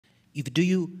Do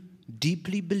you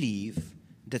deeply believe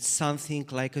that something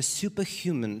like a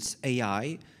superhuman's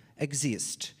AI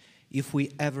exists if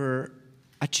we ever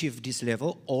achieve this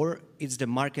level, or it's the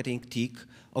marketing tick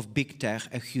of big tech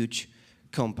and huge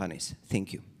companies?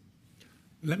 Thank you.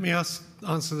 Let me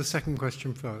answer the second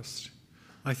question first.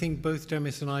 I think both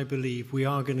Demis and I believe we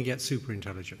are going to get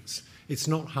superintelligence. It's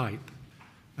not hype,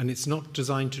 and it's not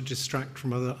designed to distract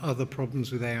from other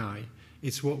problems with AI.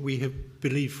 It's what we have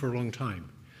believed for a long time.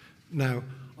 Now,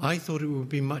 I thought it would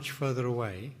be much further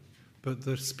away, but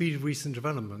the speed of recent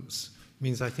developments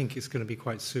means I think it's going to be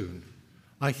quite soon.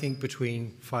 I think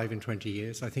between 5 and 20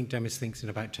 years. I think Demis thinks in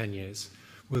about 10 years,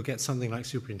 we'll get something like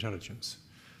superintelligence.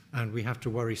 And we have to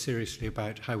worry seriously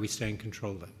about how we stay in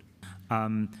control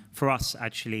then. For us,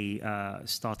 actually,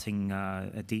 starting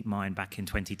a DeepMind back in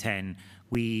 2010,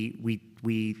 we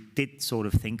did sort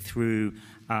of think through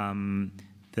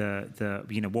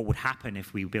what would happen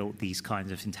if we built these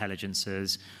kinds of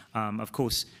intelligences. Of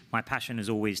course, my passion is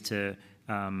always to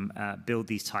build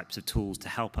these types of tools to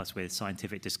help us with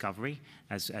scientific discovery,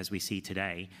 as we see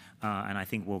today. And I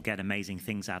think we'll get amazing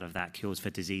things out of that: cures for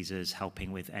diseases,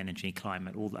 helping with energy,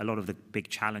 climate, a lot of the big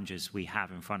challenges we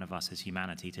have in front of us as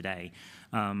humanity today.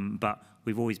 But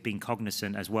we've always been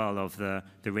cognizant as well of the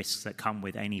risks that come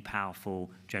with any powerful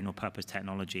general purpose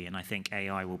technology. And I think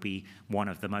AI will be one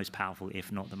of the most powerful,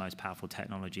 if not the most powerful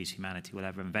technologies humanity will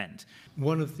ever invent.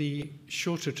 One of the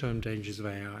shorter term dangers of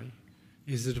AI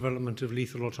is the development of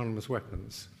lethal autonomous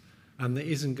weapons, and there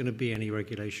isn't going to be any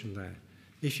regulation there.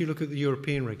 If you look at the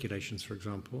European regulations, for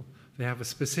example, they have a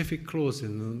specific clause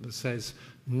in them that says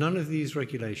none of these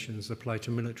regulations apply to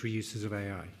military uses of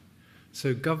AI.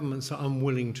 So governments are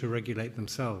unwilling to regulate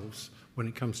themselves when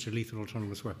it comes to lethal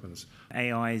autonomous weapons.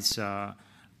 AI is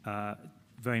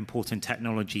very important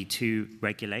technology to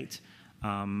regulate.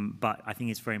 But I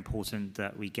think it's very important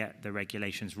that we get the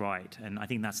regulations right. And I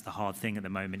think that's the hard thing at the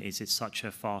moment, is it's such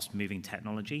a fast-moving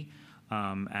technology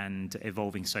and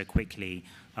evolving so quickly.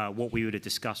 What we would have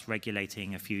discussed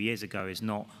regulating a few years ago is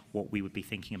not what we would be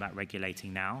thinking about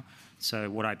regulating now. So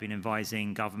what I've been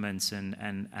advising governments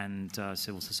and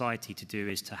civil society to do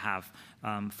is to have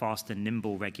fast and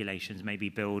nimble regulations, maybe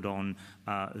build on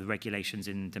the regulations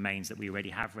in domains that we already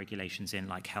have regulations in,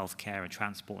 like healthcare and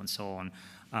transport and so on,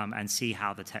 and see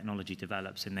how the technology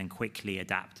develops and then quickly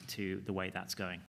adapt to the way that's going.